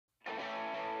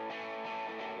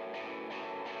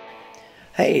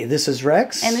Hey, this is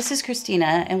Rex. And this is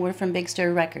Christina, and we're from Big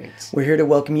Stir Records. We're here to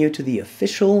welcome you to the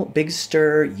official Big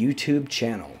Stir YouTube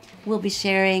channel. We'll be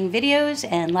sharing videos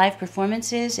and live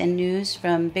performances and news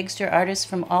from Big Stir artists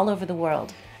from all over the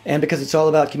world. And because it's all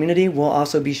about community, we'll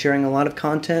also be sharing a lot of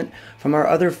content from our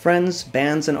other friends,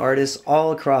 bands, and artists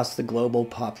all across the global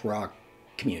pop rock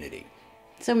community.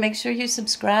 So make sure you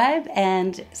subscribe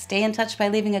and stay in touch by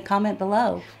leaving a comment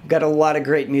below. We've got a lot of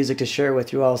great music to share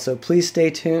with you all, so please stay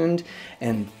tuned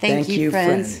and thank you,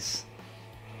 friends.